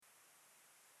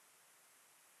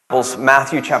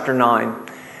Matthew chapter 9.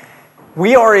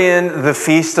 We are in the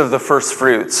Feast of the First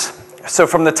Fruits. So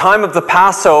from the time of the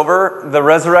Passover, the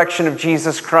resurrection of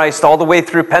Jesus Christ, all the way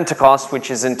through Pentecost, which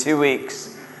is in 2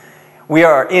 weeks, we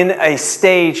are in a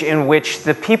stage in which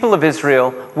the people of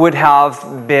Israel would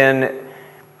have been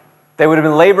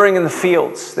laboring in the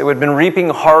fields. They would have been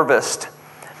reaping harvest.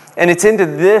 And it's into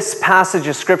this passage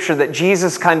of Scripture that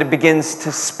Jesus kind of begins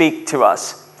to speak to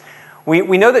us.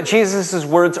 We know that Jesus'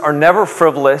 words are never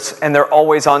frivolous and they're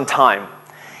always on time.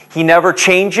 He never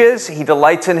changes. He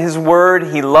delights in His word.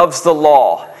 He loves the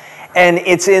law. And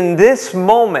it's in this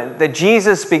moment that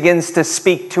Jesus begins to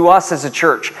speak to us as a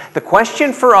church. The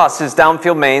question for us as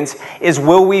Downfield Mains is,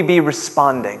 will we be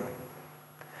responding?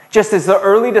 Just as the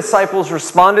early disciples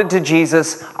responded to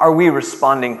Jesus, are we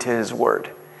responding to His word?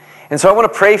 And so I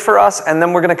want to pray for us, and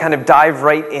then we're going to kind of dive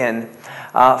right in.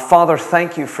 Father,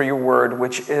 thank you for your word,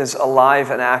 which is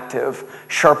alive and active,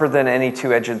 sharper than any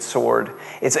two-edged sword.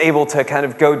 It's able to kind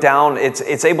of go down,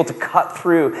 it's able to cut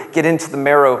through, get into the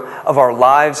marrow of our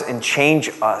lives and change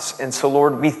us. And so,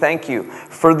 Lord, we thank you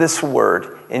for this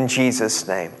word in Jesus'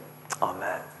 name.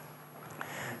 Amen.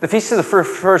 The Feast of the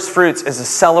First Fruits is a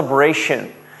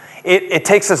celebration. It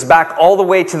takes us back all the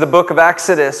way to the book of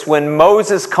Exodus when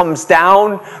Moses comes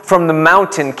down from the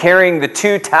mountain carrying the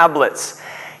 2 tablets.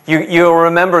 You'll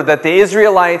remember that the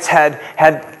Israelites had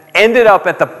ended up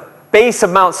at the base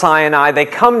of Mount Sinai. They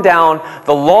come down.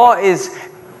 The law is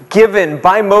given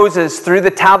by Moses through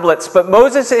the tablets. But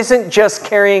Moses isn't just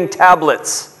carrying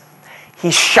tablets.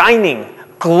 He's shining,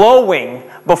 glowing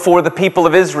before the people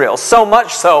of Israel. So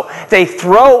much so, they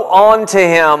throw onto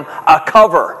him a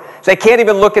cover. They can't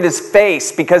even look at his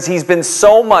face because he's been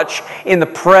so much in the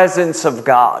presence of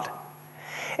God.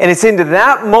 And it's into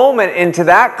that moment, into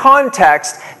that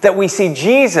context, that we see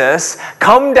Jesus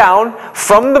come down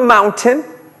from the mountain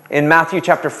in Matthew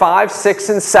chapter 5, 6,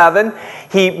 and 7.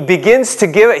 He begins to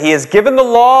give it. He has given the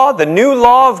law, the new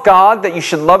law of God, that you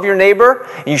should love your neighbor,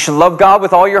 and you should love God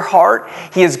with all your heart.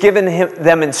 He has given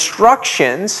them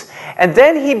instructions, and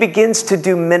then he begins to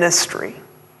do ministry.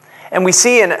 And we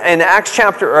see in Matthew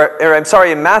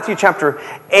chapter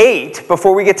 8,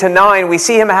 before we get to 9, we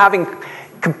see him having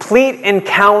complete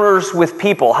encounters with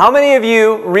people. How many of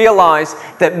you realize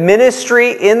that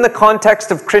ministry in the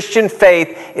context of Christian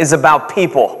faith is about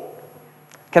people?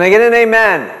 Can I get an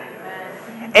amen?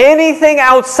 Amen. Anything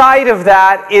outside of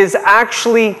that is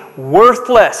actually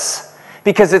worthless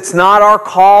because it's not our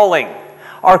calling.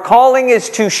 Our calling is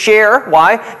to share.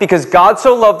 Why? Because God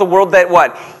so loved the world that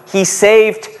what? He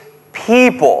saved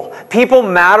people. People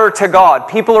matter to God.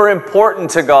 People are important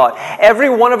to God. Every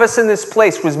one of us in this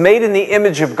place was made in the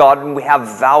image of God, and we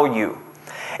have value.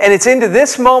 And it's into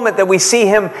this moment that we see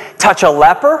him touch a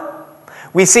leper.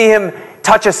 We see him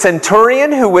touch a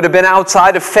centurion who would have been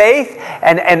outside of faith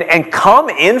and come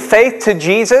in faith to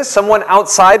Jesus, someone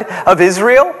outside of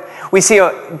Israel. We see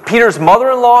Peter's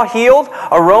mother-in-law healed,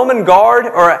 a Roman guard,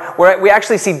 or we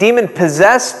actually see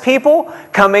demon-possessed people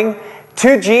coming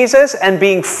to Jesus and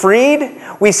being freed.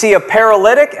 We see a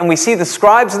paralytic, and we see the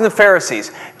scribes and the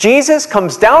Pharisees. Jesus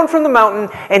comes down from the mountain,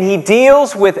 and he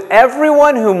deals with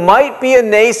everyone who might be a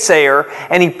naysayer,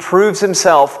 and he proves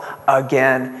himself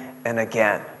again and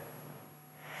again.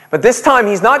 But this time,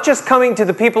 he's not just coming to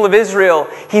the people of Israel,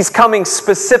 he's coming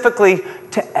specifically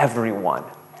to everyone.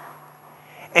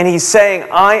 And he's saying,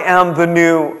 I am the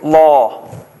new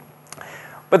law.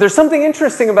 But there's something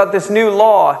interesting about this new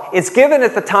law. It's given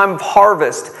at the time of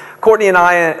harvest. Courtney and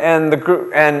I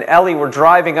and Ellie were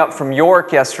driving up from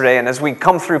York yesterday, and as we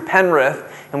come through Penrith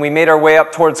and we made our way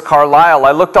up towards Carlisle,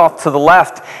 I looked off to the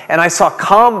left and I saw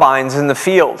combines in the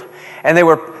field, and they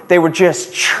were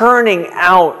just churning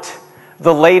out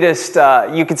the latest.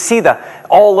 You could see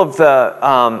all of the,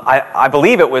 I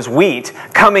believe it was wheat,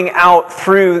 coming out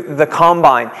through the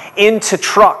combine into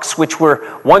trucks, which were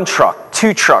 1 truck,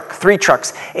 2 truck, 3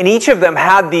 trucks. And each of them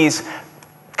had these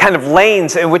kind of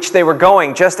lanes in which they were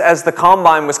going just as the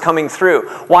combine was coming through.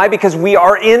 Why? Because we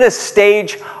are in a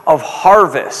stage of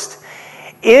harvest.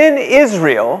 In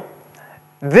Israel,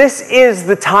 this is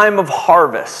the time of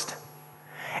harvest.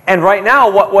 And right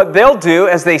now, what they'll do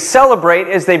as they celebrate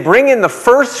is they bring in the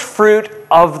first fruit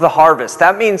of the harvest.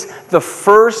 That means the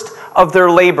first of their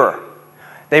labor.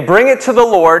 They bring it to the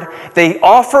Lord. They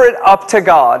offer it up to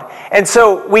God. And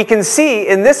so we can see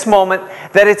in this moment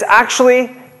that it's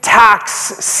actually tax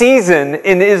season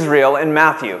in Israel in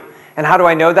Matthew. And how do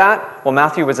I know that? Well,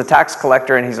 Matthew was a tax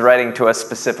collector, and he's writing to us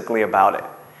specifically about it.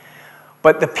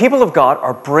 But the people of God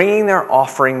are bringing their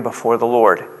offering before the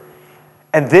Lord.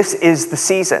 And this is the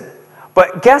season.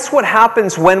 But guess what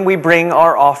happens when we bring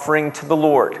our offering to the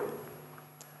Lord?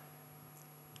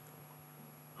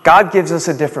 God gives us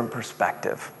a different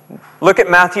perspective. Look at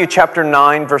Matthew chapter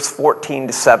 9, verse 14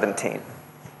 to 17.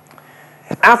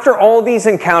 After all these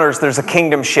encounters, there's a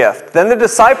kingdom shift. Then the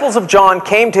disciples of John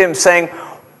came to him saying,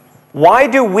 "Why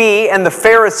do we and the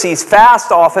Pharisees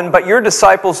fast often, but your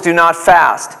disciples do not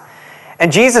fast?"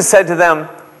 And Jesus said to them,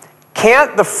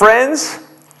 "Can't the friends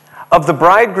of the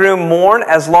bridegroom mourn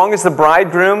as long as the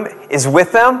bridegroom is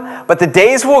with them? But the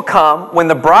days will come when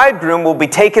the bridegroom will be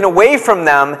taken away from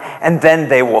them, and then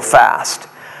they will fast.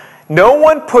 No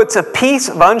one puts a piece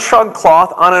of unshrunk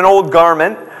cloth on an old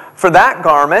garment, for that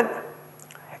garment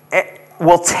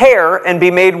will tear and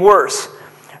be made worse.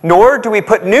 Nor do we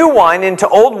put new wine into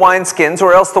old wineskins,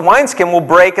 or else the wineskin will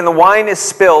break and the wine is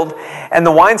spilled, and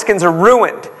the wineskins are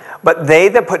ruined. But they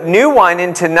that put new wine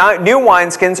into new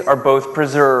wineskins are both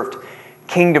preserved."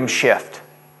 Kingdom shift.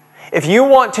 If you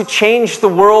want to change the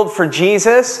world for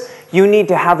Jesus, you need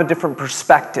to have a different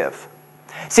perspective.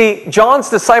 See, John's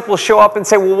disciples show up and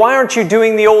say, "Well, why aren't you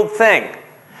doing the old thing?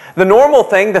 The normal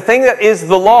thing, the thing that is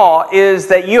the law, is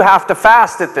that you have to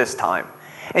fast at this time."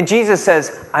 And Jesus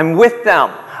says, "I'm with them.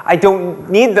 I don't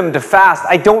need them to fast.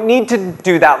 I don't need to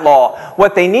do that law.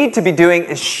 What they need to be doing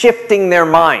is shifting their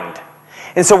mind."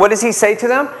 And so what does he say to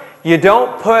them? You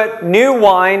don't put new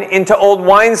wine into old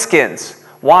wineskins.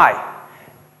 Why?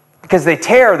 Because they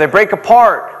tear, they break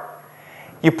apart.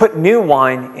 You put new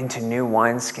wine into new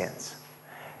wineskins.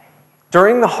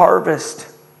 During the harvest,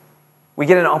 we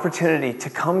get an opportunity to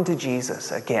come to Jesus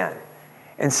again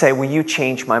and say, "Will you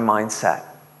change my mindset?"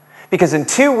 Because in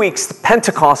 2 weeks, the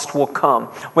Pentecost will come,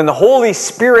 when the Holy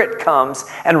Spirit comes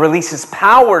and releases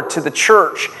power to the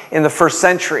church in the first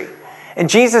century. And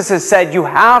Jesus has said, you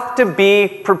have to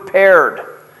be prepared.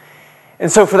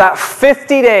 And so for that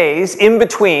 50 days in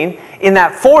between, in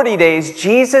that 40 days,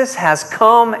 Jesus has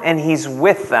come and he's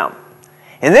with them.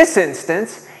 In this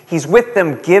instance, he's with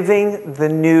them giving the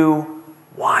new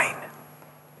wine.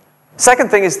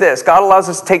 Second thing is this: God allows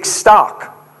us to take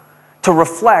stock, to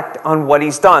reflect on what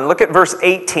he's done. Look at verse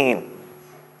 18.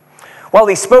 While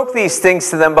he spoke these things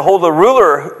to them, behold, a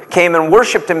ruler came and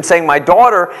worshipped him, saying, "My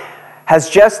daughter has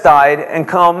just died, and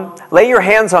come, lay your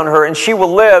hands on her, and she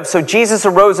will live." So Jesus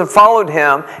arose and followed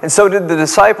him, and so did the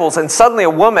disciples. And suddenly a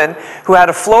woman who had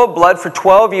a flow of blood for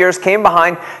 12 years came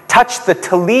behind, touched the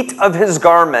tallit of his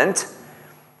garment.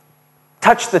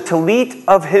 Touched the tallit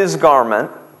of his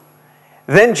garment.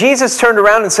 Then Jesus turned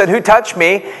around and said, "Who touched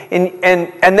me?"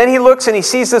 And then he looks and he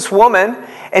sees this woman,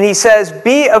 and he says,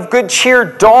 "Be of good cheer,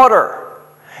 daughter."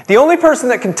 The only person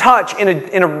that can touch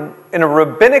in a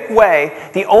rabbinic way,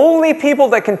 the only people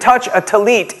that can touch a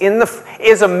tallit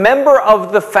is a member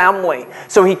of the family.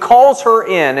 So he calls her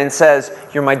in and says,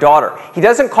 "You're my daughter." He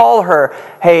doesn't call her,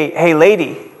 hey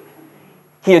lady.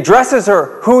 He addresses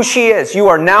her who she is. You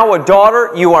are now a daughter.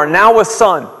 You are now a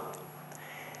son.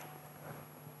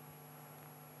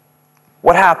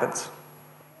 What happens?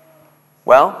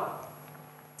 Well,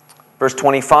 verse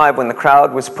 25, when the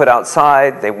crowd was put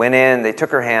outside, they went in, they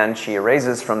took her hand, she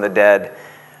arises from the dead.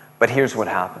 But here's what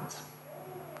happens.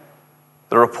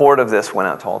 The report of this went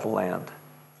out to all the land.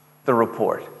 The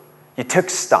report. You took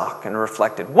stock and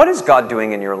reflected. What is God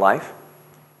doing in your life?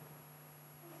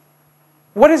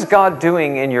 What is God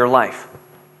doing in your life?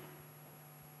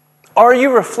 Are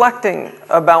you reflecting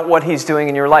about what he's doing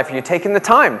in your life? Are you taking the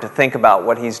time to think about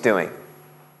what he's doing?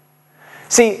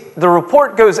 See, the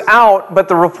report goes out, but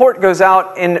the report goes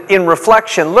out in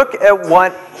reflection. Look at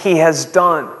what he has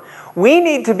done. We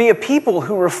need to be a people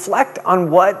who reflect on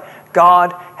what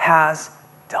God has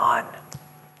done.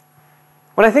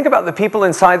 When I think about the people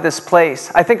inside this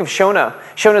place, I think of Shona.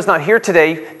 Shona's not here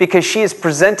today because she is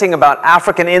presenting about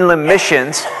African Inland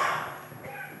Missions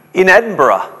in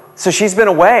Edinburgh. So she's been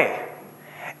away.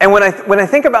 And when I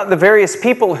think about the various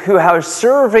people who are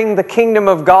serving the kingdom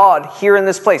of God here in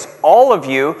this place, all of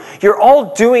you, you're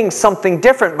all doing something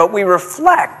different, but we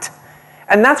reflect.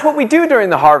 And that's what we do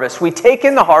during the harvest. We take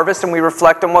in the harvest and we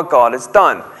reflect on what God has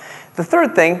done. The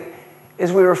third thing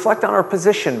is we reflect on our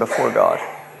position before God.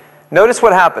 Notice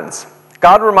what happens.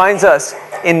 God reminds us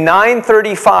in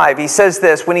 9:35, he says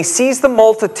this, when he sees the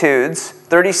multitudes,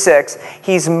 36,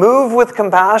 he's moved with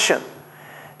compassion,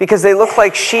 because they look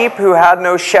like sheep who had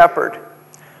no shepherd.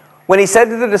 When he said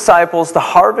to the disciples, "The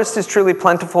harvest is truly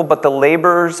plentiful, but the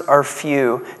laborers are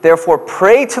few. Therefore,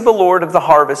 pray to the Lord of the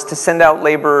harvest to send out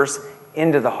laborers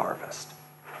into the harvest."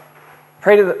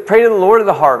 Pray to the Lord of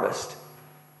the harvest.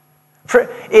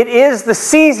 It is the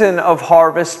season of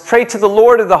harvest. Pray to the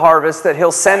Lord of the harvest that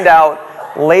he'll send out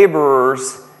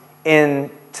laborers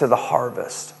into the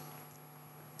harvest.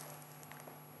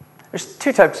 There's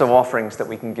two types of offerings that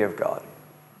we can give God.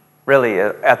 really,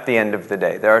 at the end of the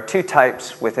day. There are two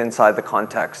types inside the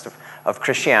context of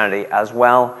Christianity as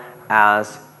well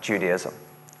as Judaism.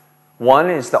 One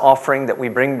is the offering that we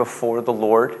bring before the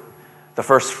Lord, the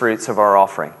first fruits of our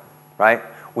offering, right?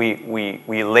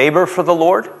 We labor for the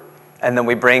Lord, and then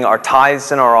we bring our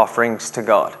tithes and our offerings to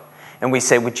God. And we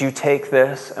say, would you take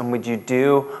this and would you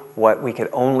do what we could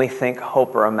only think,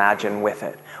 hope, or imagine with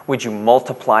it? Would you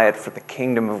multiply it for the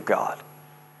kingdom of God?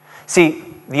 See,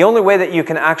 the only way that you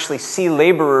can actually see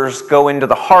laborers go into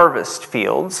the harvest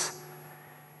fields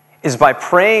is by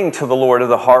praying to the Lord of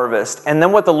the harvest. And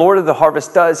then what the Lord of the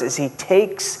harvest does is he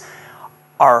takes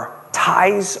our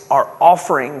tithes, our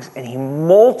offerings, and he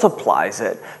multiplies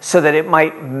it so that it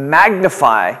might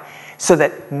magnify, so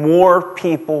that more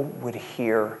people would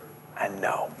hear and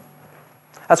know.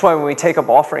 That's why when we take up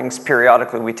offerings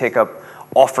periodically, we take up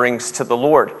offerings to the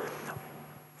Lord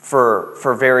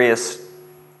for various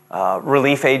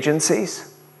relief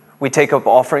agencies. We take up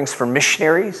offerings for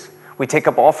missionaries. We take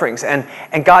up offerings. And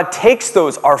God takes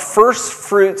those, our first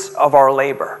fruits of our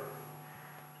labor,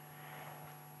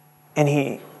 and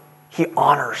He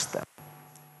honors them.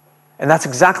 And that's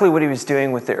exactly what He was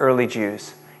doing with the early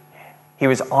Jews. He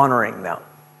was honoring them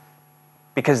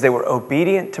because they were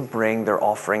obedient to bring their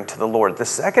offering to the Lord. The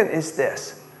second is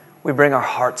this: we bring our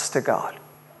hearts to God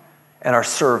and our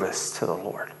service to the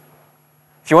Lord.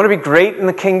 If you want to be great in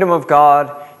the kingdom of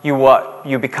God, you what?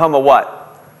 You become a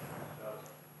what?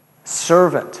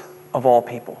 Servant of all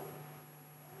people.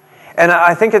 And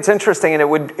I think it's interesting, and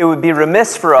it would be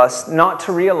remiss for us not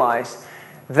to realize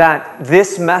that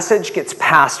this message gets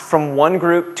passed from one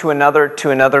group to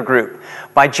another group.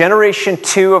 By generation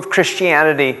 2 of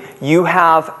Christianity, you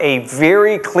have a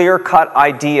very clear-cut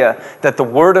idea that the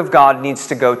Word of God needs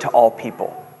to go to all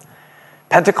people.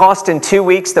 Pentecost in 2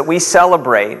 weeks that we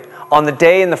celebrate, on the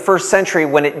day in the first century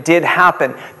when it did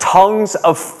happen, tongues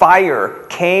of fire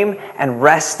came and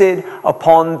rested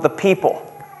upon the people.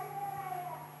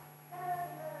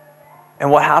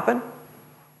 And what happened?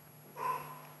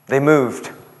 They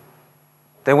moved.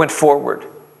 They went forward.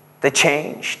 They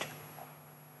changed.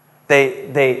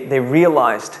 They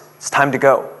realized it's time to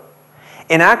go.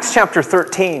 In Acts chapter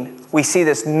 13, we see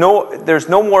this. There's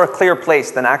no more clear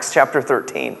place than Acts chapter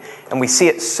 13. And we see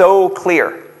it so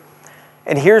clear.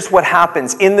 And here's what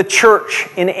happens. In the church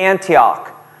in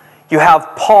Antioch, you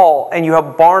have Paul and you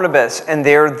have Barnabas, and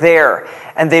they're there.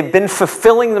 And they've been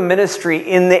fulfilling the ministry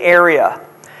in the area.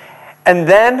 And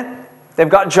then they've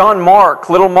got John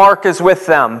Mark. Little Mark is with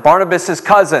them. Barnabas'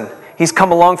 cousin. He's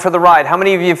come along for the ride. How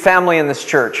many of you have family in this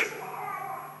church?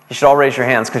 You should all raise your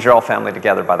hands because you're all family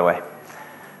together, by the way.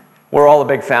 We're all a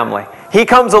big family. He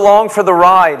comes along for the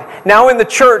ride. Now in the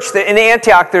church, in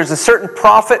Antioch, there's a certain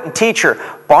prophet and teacher.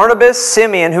 Barnabas,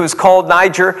 Simeon, who is called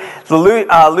Niger,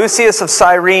 Lucius of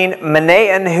Cyrene,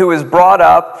 Manaen, who was brought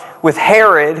up with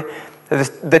Herod,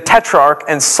 the tetrarch,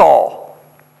 and Saul.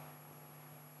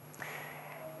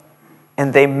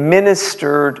 And they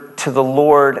ministered to the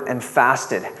Lord and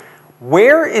fasted.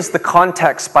 Where is the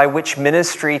context by which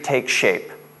ministry takes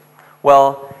shape?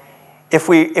 Well, if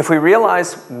we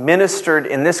realize ministered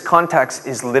in this context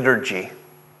is liturgy.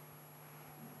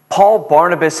 Paul,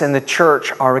 Barnabas, and the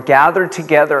church are gathered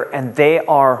together and they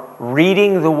are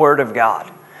reading the Word of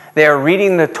God. They are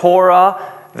reading the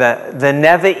Torah, the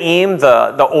Nevi'im,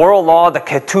 the oral law, the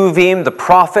Ketuvim, the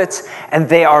prophets, and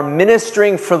they are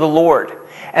ministering for the Lord.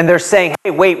 And they're saying,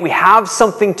 hey, wait, we have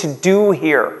something to do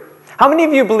here. How many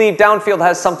of you believe Downfield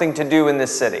has something to do in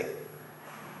this city?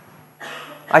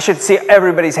 I should see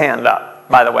everybody's hand up,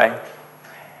 by the way.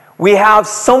 We have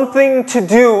something to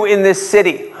do in this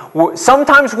city.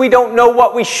 Sometimes we don't know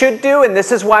what we should do, and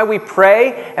this is why we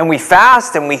pray and we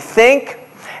fast and we think.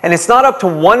 And it's not up to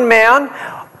one man,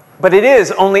 but it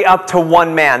is only up to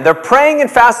one man. They're praying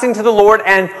and fasting to the Lord,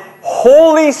 and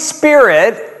Holy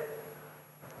Spirit,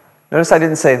 notice I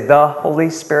didn't say the Holy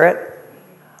Spirit.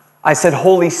 I said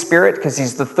Holy Spirit because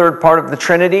He's the third part of the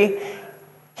Trinity.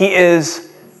 He is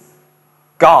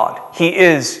God. He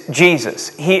is Jesus.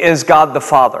 He is God the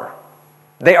Father.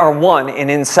 They are one and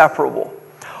inseparable.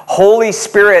 Holy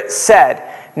Spirit said,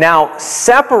 now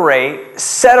separate,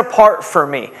 set apart for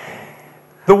me.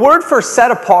 The word for set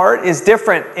apart is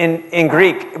different in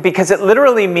Greek because it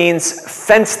literally means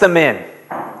fence them in.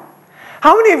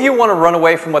 How many of you want to run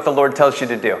away from what the Lord tells you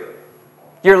to do?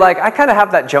 You're like, I kind of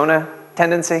have that Jonah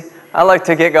tendency. I like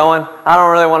to get going. I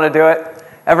don't really want to do it.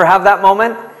 Ever have that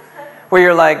moment? Where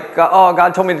you're like, oh,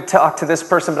 God told me to talk to this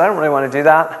person, but I don't really want to do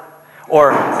that.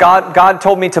 Or God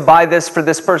told me to buy this for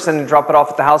this person and drop it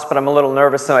off at the house, but I'm a little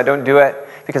nervous, so I don't do it.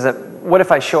 Because what if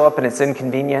I show up and it's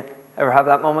inconvenient? Ever have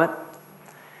that moment?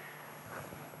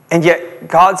 And yet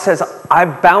God says,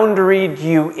 I've boundaried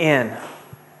you in.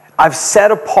 I've set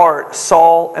apart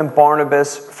Saul and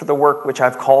Barnabas for the work which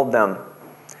I've called them.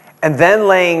 And then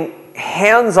laying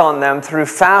hands on them through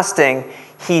fasting,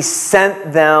 he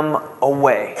sent them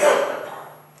away.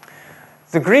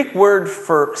 The Greek word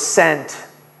for sent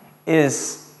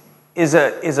is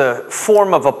a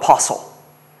form of apostle.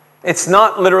 It's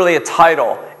not literally a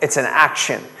title, it's an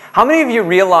action. How many of you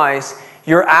realize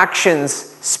your actions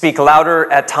speak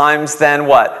louder at times than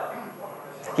what?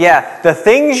 Yeah, the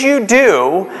things you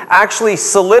do actually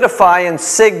solidify and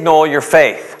signal your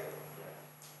faith.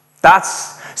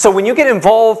 So when you get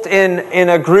involved in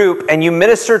a group and you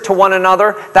minister to one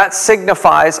another, that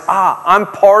signifies, I'm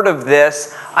part of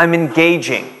this, I'm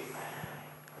engaging.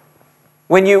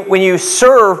 When you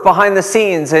serve behind the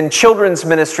scenes in children's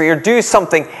ministry or do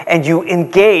something and you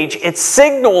engage, it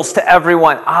signals to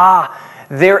everyone,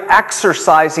 they're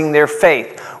exercising their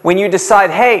faith. When you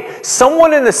decide, hey,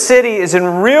 someone in the city is in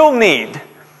real need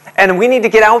and we need to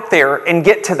get out there and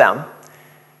get to them,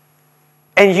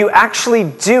 and you actually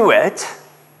do it,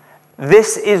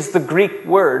 this is the Greek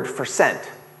word for sent.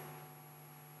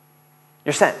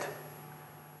 You're sent.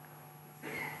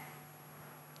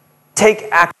 Take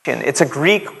action. It's a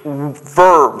Greek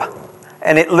verb,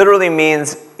 and it literally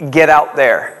means get out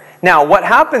there. Now, what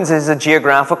happens is a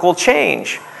geographical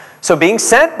change. So being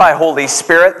sent by Holy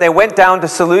Spirit, they went down to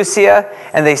Seleucia,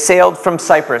 and they sailed from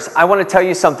Cyprus. I want to tell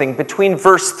you something. Between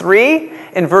verse 3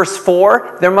 and verse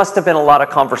 4, there must have been a lot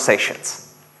of conversations.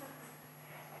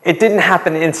 It didn't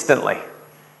happen instantly.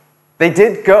 They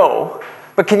did go,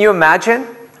 but can you imagine?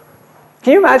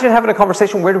 Can you imagine having a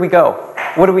conversation? Where do we go?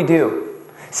 What do we do?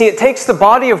 See, it takes the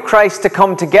body of Christ to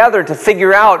come together to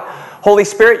figure out, Holy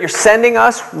Spirit, you're sending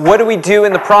us. What do we do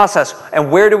in the process?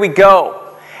 And where do we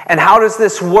go? And how does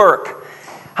this work?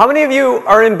 How many of you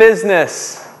are in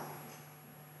business?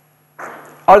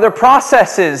 Are there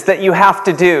processes that you have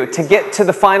to do to get to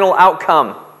the final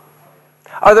outcome?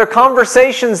 Are there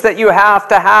conversations that you have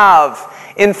to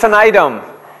have infinitum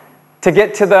to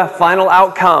get to the final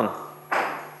outcome?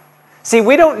 See,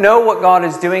 we don't know what God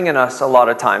is doing in us a lot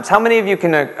of times. How many of you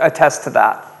can attest to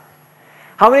that?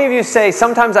 How many of you say,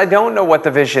 sometimes I don't know what the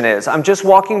vision is. I'm just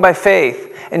walking by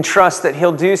faith and trust that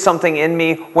He'll do something in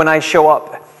me when I show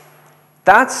up.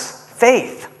 That's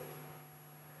faith.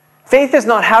 Faith is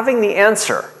not having the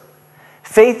answer.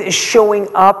 Faith is showing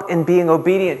up and being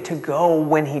obedient to go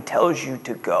when He tells you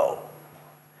to go.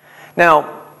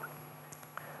 Now,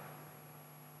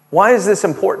 why is this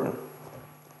important?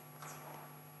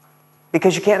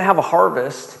 Because you can't have a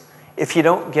harvest if you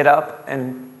don't get up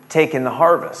and take in the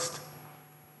harvest.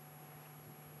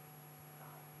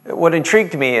 What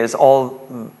intrigued me is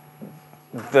all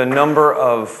the number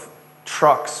of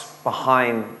trucks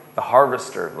behind the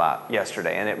harvester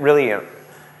yesterday. And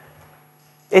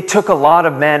it took a lot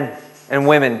of men and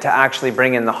women to actually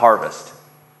bring in the harvest.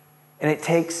 And it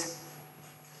takes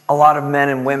a lot of men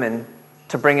and women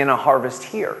to bring in a harvest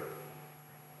here.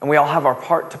 And we all have our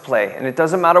part to play. And it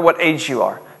doesn't matter what age you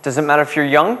are. It doesn't matter if you're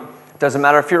young. It doesn't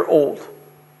matter if you're old.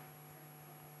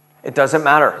 It doesn't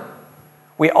matter.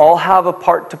 We all have a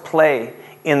part to play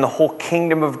in the whole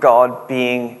kingdom of God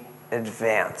being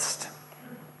advanced.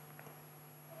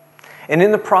 And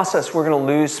in the process, we're going to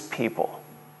lose people.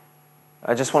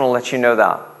 I just want to let you know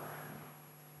that.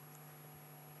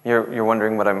 You're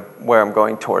wondering where I'm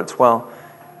going towards. Well,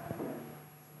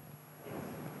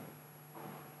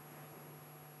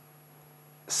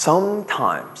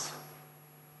 sometimes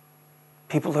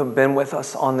people who have been with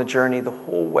us on the journey the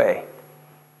whole way,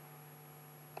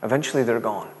 eventually they're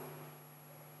gone.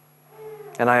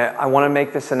 And I want to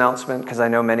make this announcement because I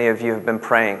know many of you have been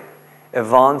praying.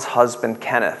 Yvonne's husband,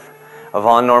 Kenneth.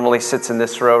 Yvonne normally sits in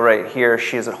this row right here.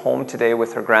 She is at home today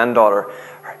with her granddaughter.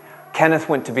 Kenneth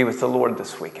went to be with the Lord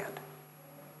this weekend.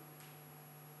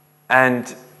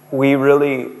 And we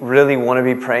really, really want to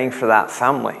be praying for that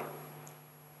family.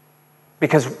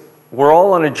 Because we're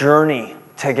all on a journey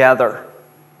together.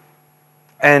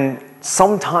 And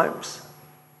sometimes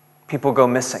people go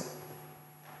missing.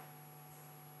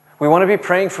 We want to be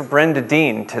praying for Brenda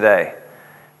Dean today.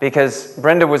 Because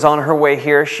Brenda was on her way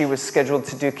here. She was scheduled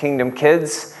to do Kingdom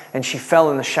Kids. And she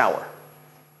fell in the shower.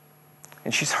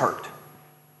 And she's hurt.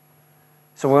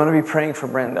 So we want to be praying for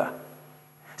Brenda.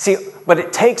 See, but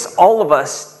it takes all of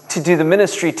us to do the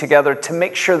ministry together to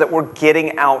make sure that we're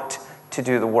getting out to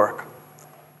do the work.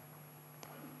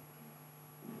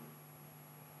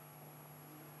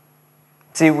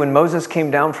 See, when Moses came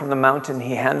down from the mountain,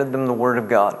 he handed them the word of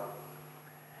God.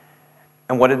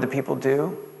 And what did the people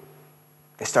do?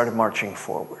 They started marching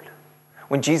forward.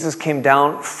 When Jesus came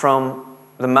down from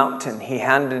the mountain, he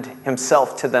handed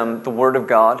himself to them, the word of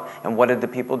God. And what did the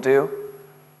people do?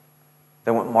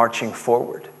 They went marching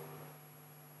forward.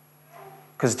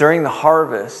 Because during the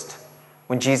harvest,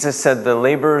 when Jesus said the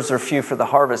laborers are few for the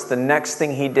harvest, the next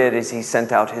thing he did is he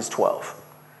sent out his 12.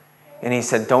 And he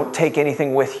said, don't take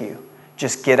anything with you.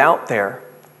 Just get out there.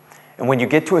 And when you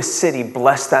get to a city,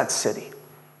 bless that city.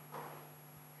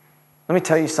 Let me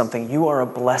tell you something. You are a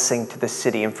blessing to the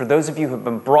city. And for those of you who have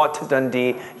been brought to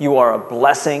Dundee, you are a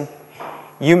blessing.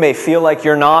 You may feel like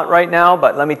you're not right now,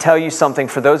 but let me tell you something.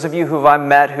 For those of you who I've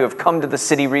met who have come to the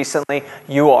city recently,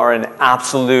 you are an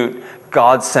absolute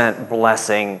God-sent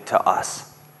blessing to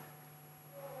us.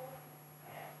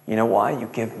 You know why? You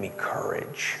give me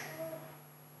courage.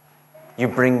 You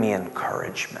bring me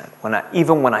encouragement.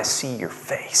 Even when I see your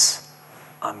face,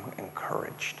 I'm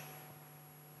encouraged.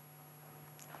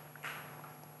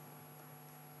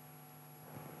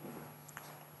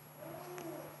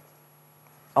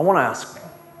 I want to ask,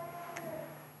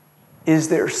 is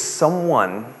there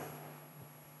someone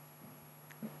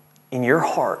in your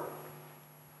heart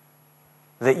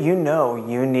that you know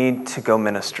you need to go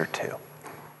minister to?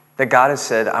 That God has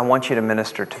said, I want you to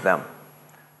minister to them.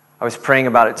 I was praying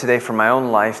about it today for my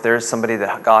own life. There's somebody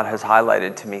that God has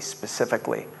highlighted to me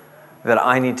specifically that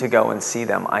I need to go and see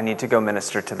them. I need to go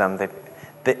minister to them.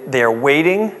 They're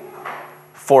waiting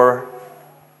for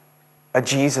a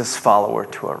Jesus follower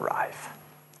to arrive.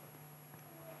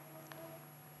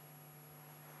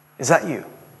 Is that you?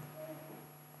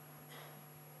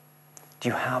 Do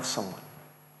you have someone?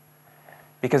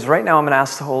 Because right now I'm going to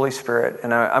ask the Holy Spirit,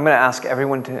 and I'm going to ask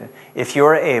everyone to, if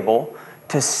you're able,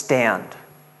 to stand.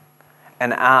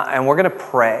 And we're going to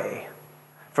pray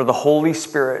for the Holy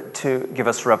Spirit to give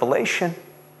us revelation,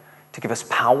 to give us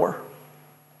power.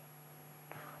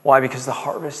 Why? Because the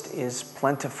harvest is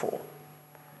plentiful,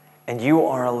 and you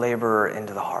are a laborer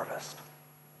into the harvest.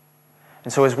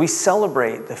 And so as we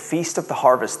celebrate the Feast of the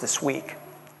Harvest this week,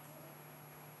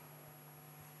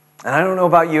 and I don't know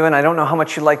about you, and I don't know how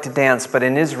much you like to dance, but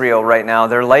in Israel right now,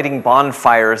 they're lighting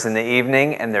bonfires in the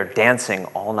evening, and they're dancing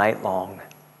all night long.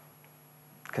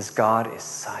 Because God is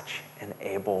such an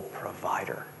able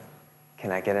provider. Can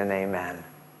I get an amen?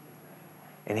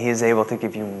 And he is able to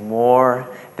give you more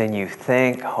than you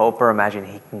think, hope, or imagine.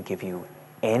 He can give you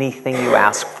anything you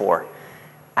ask for.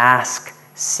 Ask,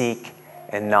 seek,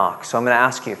 and knock. So I'm going to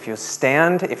ask you, if you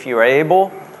stand, if you are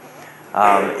able,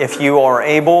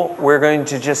 we're going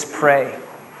to just pray.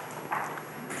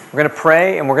 We're going to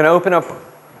pray, and we're going to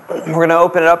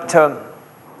open it up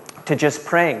to just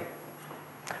praying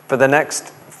for the next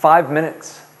 5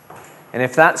 minutes. And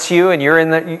if that's you, and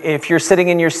if you're sitting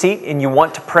in your seat and you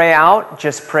want to pray out,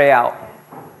 just pray out.